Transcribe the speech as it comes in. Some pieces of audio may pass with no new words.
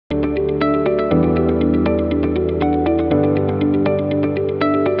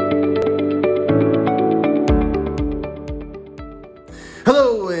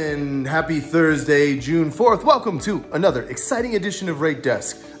Happy Thursday, June 4th. Welcome to another exciting edition of Rate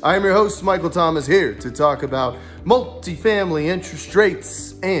Desk. I am your host, Michael Thomas, here to talk about multifamily interest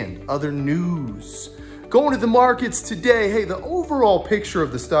rates and other news. Going to the markets today, hey, the overall picture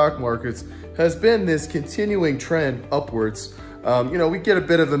of the stock markets has been this continuing trend upwards. We get a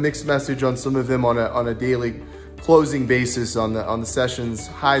bit of a mixed message on some of them on a daily closing basis on the session's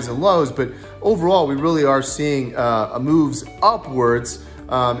highs and lows, but overall we really are seeing moves upwards.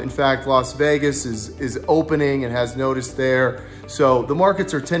 In fact, Las Vegas is opening and has noticed there. So the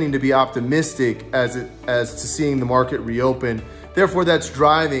markets are tending to be optimistic as to seeing the market reopen. Therefore, that's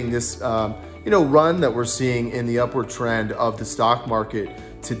driving this run that we're seeing in the upward trend of the stock market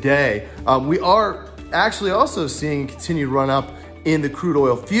today. We are actually also seeing a continued run up in the crude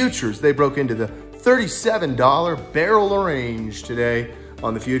oil futures. They broke into the $37 barrel range today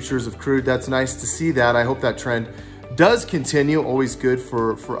on the futures of crude. That's nice to see that. I hope that trend does continue. Always good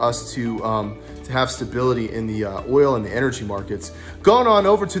for us to have stability in the oil and the energy markets. Going on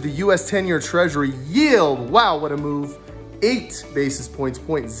over to the U.S. 10-year Treasury yield. Wow, what a move. 8 basis points,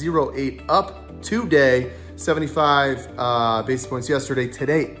 0.08 up today. 75 basis points yesterday.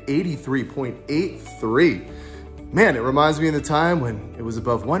 Today, 83.83. Man, it reminds me of the time when it was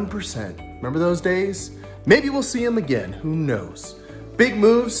above 1%. Remember those days? Maybe we'll see them again. Who knows? Big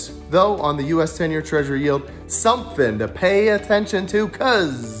moves, though, on the U.S. 10-year Treasury yield. Something to pay attention to,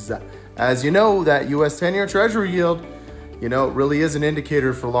 because, as you know, that U.S. 10-year Treasury yield, really is an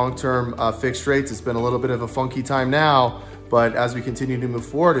indicator for long-term fixed rates. It's been a little bit of a funky time now, but as we continue to move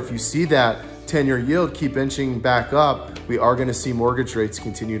forward, if you see that 10-year yield keep inching back up, we are going to see mortgage rates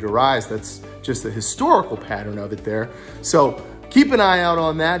continue to rise. That's just a historical pattern of it there. So keep an eye out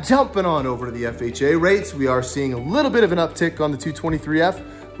on that. Jumping on over to the FHA rates, we are seeing a little bit of an uptick on the 223F.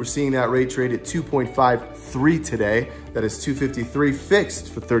 We're seeing that rate trade at 2.53 today. That is 253 fixed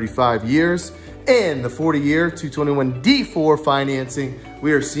for 35 years. And the 40-year 221D4 financing,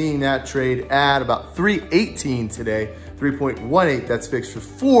 we are seeing that trade at about 318 today. 3.18, that's fixed for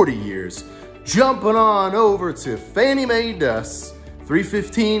 40 years. Jumping on over to Fannie Mae DUS,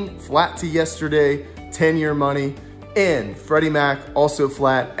 315 flat to yesterday, 10-year money. And Freddie Mac also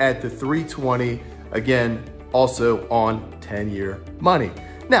flat at the 320, again, also on 10-year money.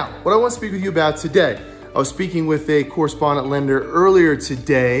 Now, what I want to speak with you about today, I was speaking with a correspondent lender earlier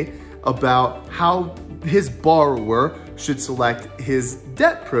today about how his borrower should select his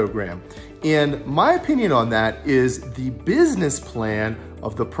debt program. And my opinion on that is the business plan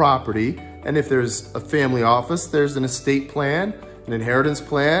of the property. And if there's a family office, there's an estate plan, an inheritance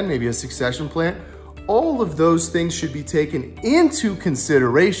plan, maybe a succession plan. All of those things should be taken into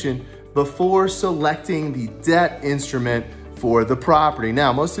consideration before selecting the debt instrument for the property.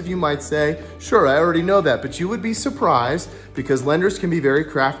 Now, most of you might say, sure, I already know that, but you would be surprised because lenders can be very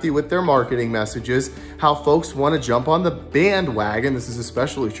crafty with their marketing messages, how folks want to jump on the bandwagon, this is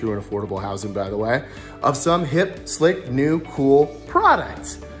especially true in affordable housing, by the way, of some hip, slick, new, cool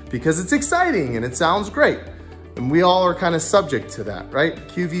product because it's exciting and it sounds great. And we all are kind of subject to that, right?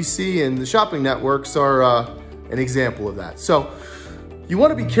 QVC and the shopping networks are an example of that. So you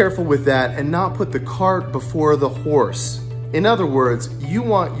want to be careful with that and not put the cart before the horse. In other words, you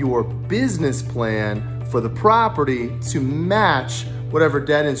want your business plan for the property to match whatever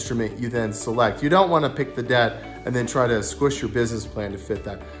debt instrument you then select. You don't want to pick the debt and then try to squish your business plan to fit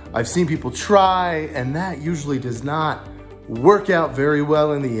that. I've seen people try, and that usually does not work out very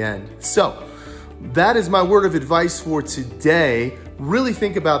well in the end. So that is my word of advice for today. Really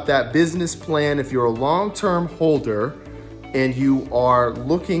think about that business plan. If you're a long-term holder and you are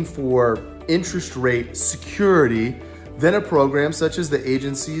looking for interest rate security, then a program such as the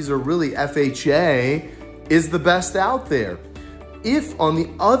agencies or really FHA is the best out there. If, on the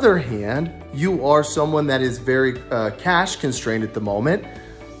other hand, you are someone that is very cash constrained at the moment,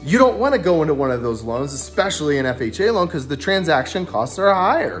 you don't want to go into one of those loans, especially an FHA loan, because the transaction costs are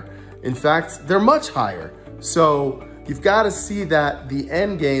higher. In fact, they're much higher. So you've got to see that the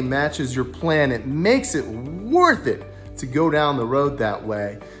end game matches your plan. It makes it worth it to go down the road that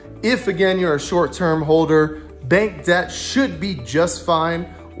way. If, again, you're a short-term holder, bank debt should be just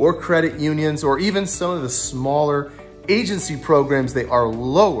fine, or credit unions, or even some of the smaller agency programs. They are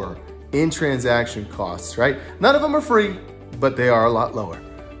lower in transaction costs, right? None of them are free, but they are a lot lower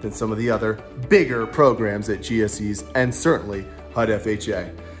than some of the other bigger programs at GSEs and certainly HUD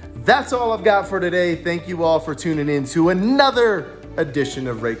FHA. That's all I've got for today. Thank you all for tuning in to another edition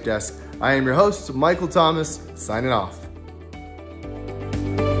of Rate Desk. I am your host, Michael Thomas, signing off.